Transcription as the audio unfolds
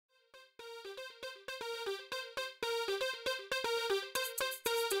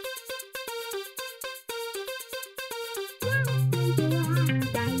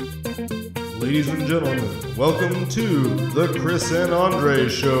Ladies and gentlemen, welcome to the Chris and Andre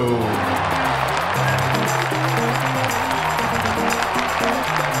Show.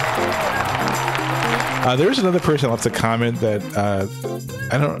 There's another person left a comment that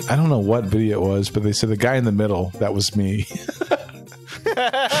I don't know what video it was, but they said the guy in the middle, that was me.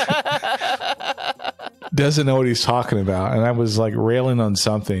 Doesn't know what he's talking about, and I was like railing on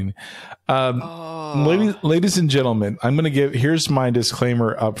something. Ladies and gentlemen, here's my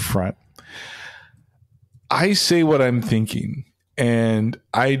disclaimer up front. I say what I'm thinking, and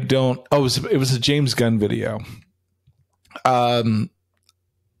I don't. Oh, it was a James Gunn video. I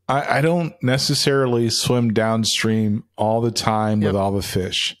don't necessarily swim downstream all the time with all the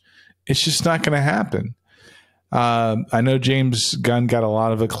fish. It's just not going to happen. I know James Gunn got a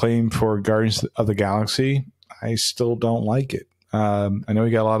lot of acclaim for Guardians of the Galaxy. I still don't like it. I know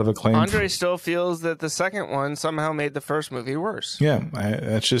he got a lot of acclaim. Andre still feels that the second one somehow made the first movie worse. Yeah,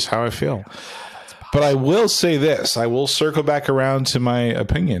 that's just how I feel. But I will say this. I will circle back around to my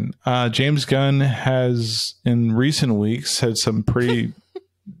opinion. James Gunn has, in recent weeks, had some pretty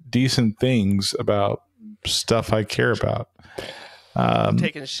decent things about stuff I care about.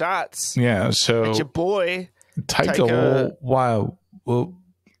 Taking shots. Yeah, so at your boy Taika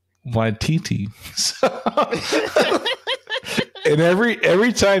Waititi. And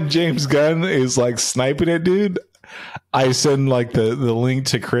every time James Gunn is like sniping it, dude, I send like the link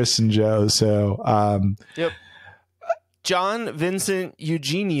to Chris and Joe. So yep. John Vincent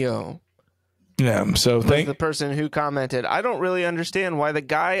Eugenio. Yeah, so the person who commented, I don't really understand why the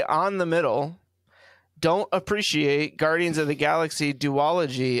guy on the middle don't appreciate Guardians of the Galaxy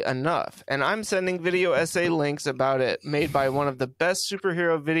duology enough. And I'm sending video essay links about it made by one of the best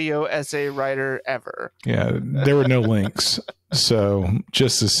superhero video essay writer ever. Yeah, there were no links. So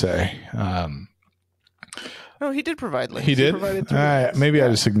just to say, no, he did provide links. He did? Maybe I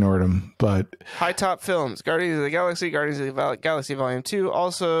just ignored him, but High Top Films, Guardians of the Galaxy, Guardians of the Galaxy Volume 2,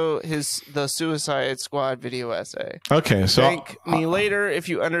 also the Suicide Squad video essay. Okay, so thank me later if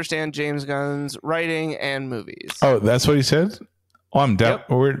you understand James Gunn's writing and movies. Oh, that's what he said? Oh, I'm down.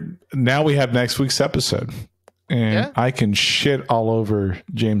 Yep. Now we have next week's episode, and I can shit all over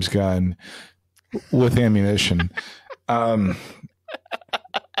James Gunn with ammunition.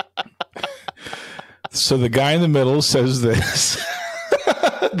 So the guy in the middle says this.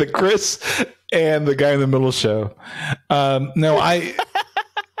 The Chris and the guy in the middle show. No, that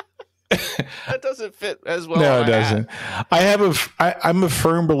doesn't fit as well. No, it doesn't. I'm a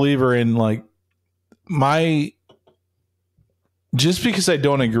firm believer in like just because I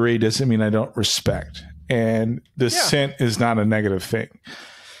don't agree doesn't mean I don't respect. And dissent is not a negative thing.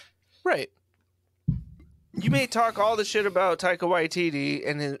 Right. You may talk all the shit about Taika Waititi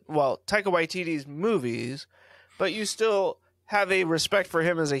and Taika Waititi's movies, but you still have a respect for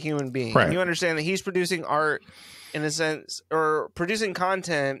him as a human being. Right. And you understand that he's producing art in a sense, or producing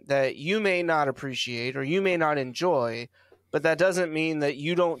content that you may not appreciate or you may not enjoy, but that doesn't mean that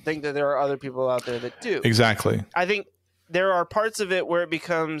you don't think that there are other people out there that do. Exactly. I think there are parts of it where it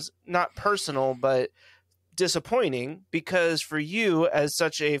becomes not personal, but disappointing, because for you as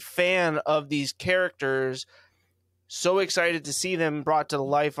such a fan of these characters, so excited to see them brought to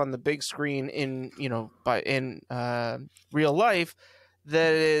life on the big screen in real life,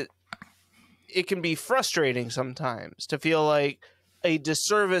 that it can be frustrating sometimes to feel like a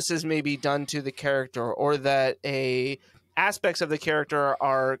disservice is maybe done to the character, or that aspects of the character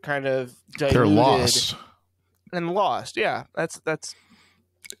are kind of diluted. They're lost. And lost. Yeah, that's.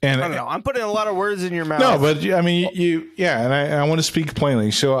 And I don't know. I'm putting a lot of words in your mouth. No, but I mean, and I want to speak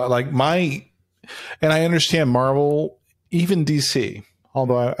plainly. So, and I understand Marvel, even DC.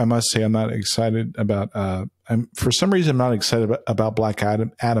 Although I must say, I'm not excited about. For some reason, I'm not excited about Black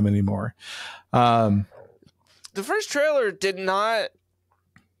Adam anymore. The first trailer did not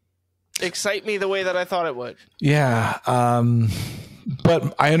excite me the way that I thought it would. Yeah.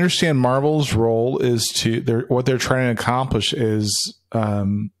 But I understand Marvel's role is what they're trying to accomplish is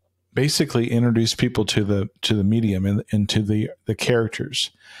basically introduce people to the medium and to the characters.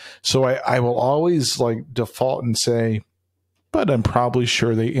 So I will always like default and say, but I'm probably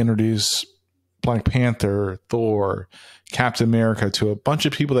sure they introduce Black Panther, Thor, Captain America to a bunch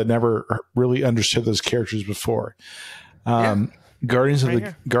of people that never really understood those characters before. Guardians of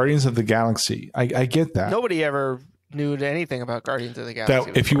the Galaxy. I get that. Nobody ever knew anything about Guardians of the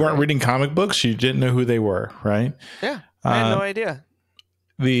Galaxy. That if you weren't reading comic books, you didn't know who they were, right? Yeah, I had no idea.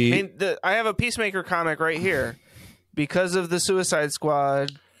 I have a Peacemaker comic right here because of the Suicide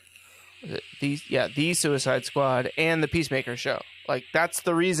Squad. The Suicide Squad and the Peacemaker show. Like, that's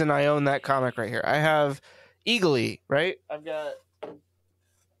the reason I own that comic right here. I have Eagly, right? I've got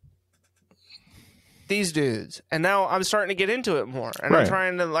these dudes. And now I'm starting to get into it more. And I'm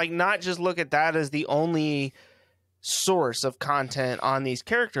trying to like not just look at that as the only source of content on these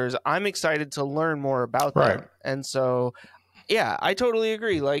characters. I'm excited to learn more about them. And so, yeah, I totally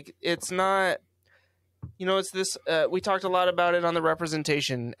agree. Like, it's not, you know, it's this, we talked a lot about it on the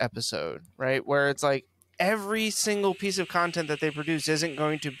representation episode, right? Where it's like every single piece of content that they produce isn't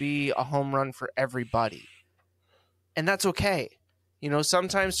going to be a home run for everybody. And that's okay. You know,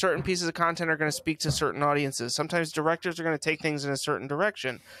 sometimes certain pieces of content are going to speak to certain audiences. Sometimes directors are going to take things in a certain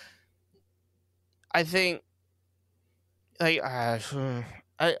direction. I think, like, I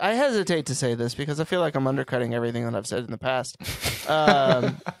hesitate to say this because I feel like I'm undercutting everything that I've said in the past.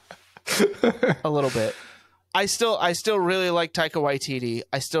 A little bit. I still really like Taika Waititi.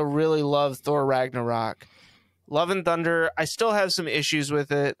 I still really love Thor Ragnarok. Love and Thunder, I still have some issues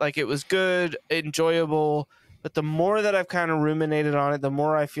with it. Like, it was good, enjoyable. But the more that I've kind of ruminated on it, the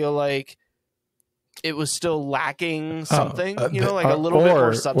more I feel like it was still lacking something, a little bit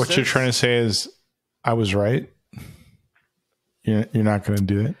more substance. What you're trying to say is, I was right. You're not going to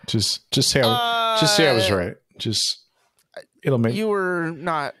do it. Just say I was right. It'll make you were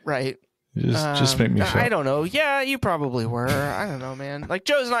not right. Just make me feel. I don't know. Yeah, you probably were. I don't know, man. Like,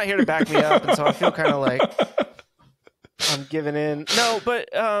 Joe's not here to back me up, and so I feel kind of like I'm giving in. No, but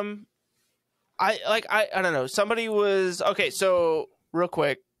I don't know. Somebody was okay. So real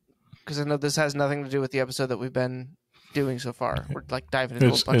quick, because I know this has nothing to do with the episode that we've been doing so far. We're like diving into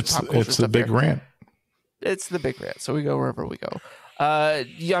a bunch of pop culture stuff. It's the big rant. It's the big rant. So we go wherever we go.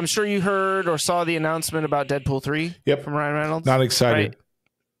 Yeah, I'm sure you heard or saw the announcement about Deadpool 3. Yep. From Ryan Reynolds. Not excited.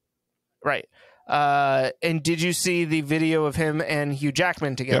 Right. And did you see the video of him and Hugh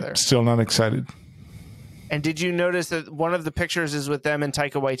Jackman together? Yep. Still not excited. And did you notice that one of the pictures is with them and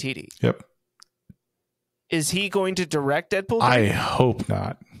Taika Waititi? Yep. Is he going to direct Deadpool 3? I hope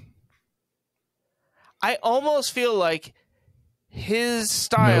not. I almost feel like his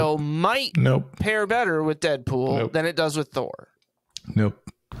style might pair better with Deadpool than it does with Thor. Nope.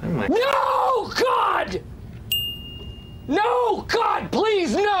 No, God! No, God,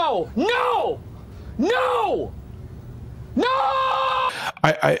 please, no! No! No! No!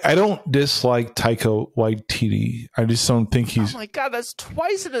 I don't dislike Taika Waititi. I just don't think he's... Oh my God, that's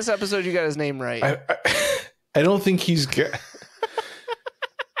twice in this episode you got his name right. I don't think he's good.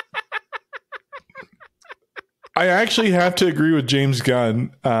 I actually have to agree with James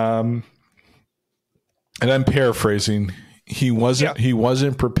Gunn. And I'm paraphrasing. He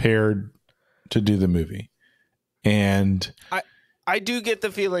wasn't prepared to do the movie. And I do get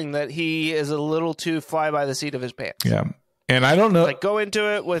the feeling that he is a little too fly by the seat of his pants. Yeah. And I don't know, like, go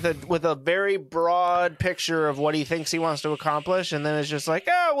into it with a very broad picture of what he thinks he wants to accomplish, and then it's just like,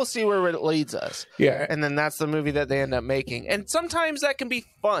 we'll see where it leads us. Yeah. And then that's the movie that they end up making. And sometimes that can be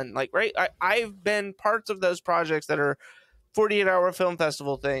fun. Like, right? I've been parts of those projects that are 48-hour film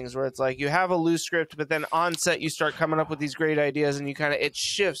festival things where it's like you have a loose script, but then on set you start coming up with these great ideas, and it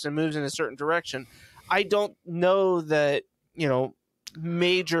shifts and moves in a certain direction. I don't know that,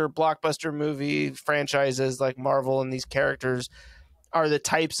 major blockbuster movie franchises like Marvel and these characters are the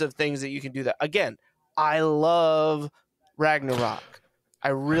types of things that you can do that. Again, I love Ragnarok. I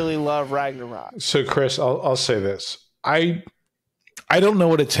really love Ragnarok. So, Chris, I'll say this. I don't know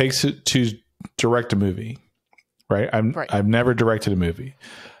what it takes to direct a movie, right? I've never directed a movie.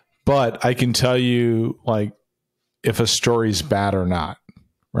 But I can tell you, like, if a story's bad or not,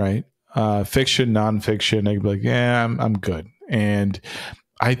 right? Fiction, nonfiction, I'd be like, yeah, I'm good. And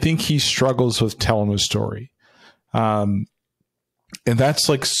I think he struggles with telling a story. And that's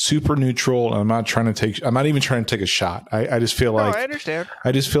like super neutral. I'm not even trying to take a shot. I just feel like, I understand.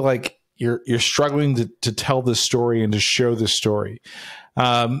 I just feel like you're struggling to tell this story and to show this story.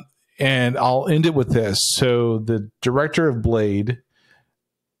 And I'll end it with this. So the director of Blade,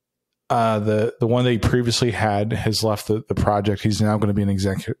 the one that he previously had, has left the project. He's now going to be an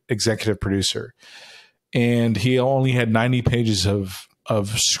executive producer. And he only had 90 pages of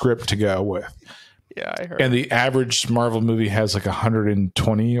script to go with. Yeah, I heard. And the average Marvel movie has like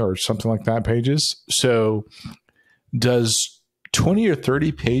 120 or something like that pages. So does 20 or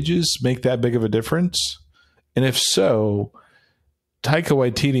 30 pages make that big of a difference? And if so, Taika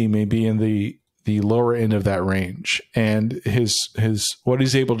Waititi may be in the lower end of that range. And his what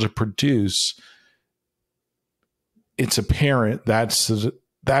he's able to produce, it's apparent that's the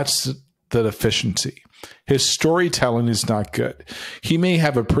deficiency. His storytelling is not good. He may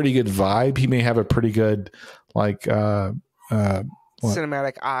have a pretty good vibe. He may have a pretty good cinematic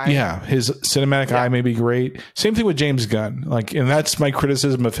eye. Yeah, his cinematic eye may be great. Same thing with James Gunn. Like, and that's my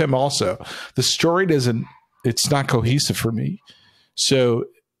criticism of him also. The story it's not cohesive for me. So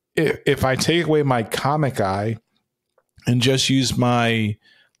if I take away my comic eye and just use my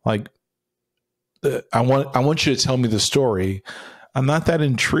I want you to tell me the story, I'm not that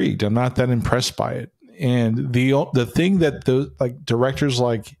intrigued. I'm not that impressed by it. And the thing that those directors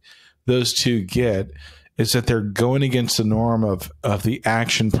like those two get is that they're going against the norm of the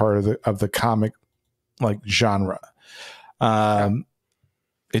action part of the comic genre.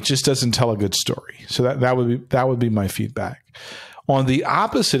 It just doesn't tell a good story. So that would be my feedback. On the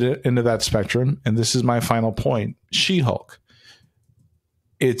opposite end of that spectrum, and this is my final point, She-Hulk.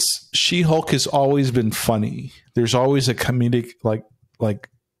 She-Hulk has always been funny. There's always a comedic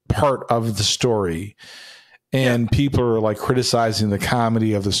part of the story, and people are criticizing the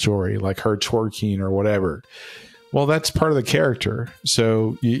comedy of the story, like her twerking or whatever. Well, that's part of the character,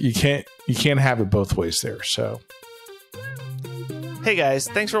 so you can't have it both ways there. So, hey guys,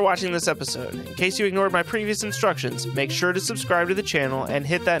 thanks for watching this episode. In case you ignored my previous instructions, make sure to subscribe to the channel and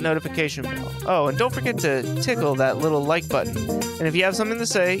hit that notification bell. Oh, and don't forget to tickle that little like button. And if you have something to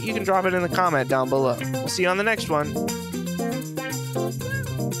say, you can drop it in the comment down below. We'll see you on the next one.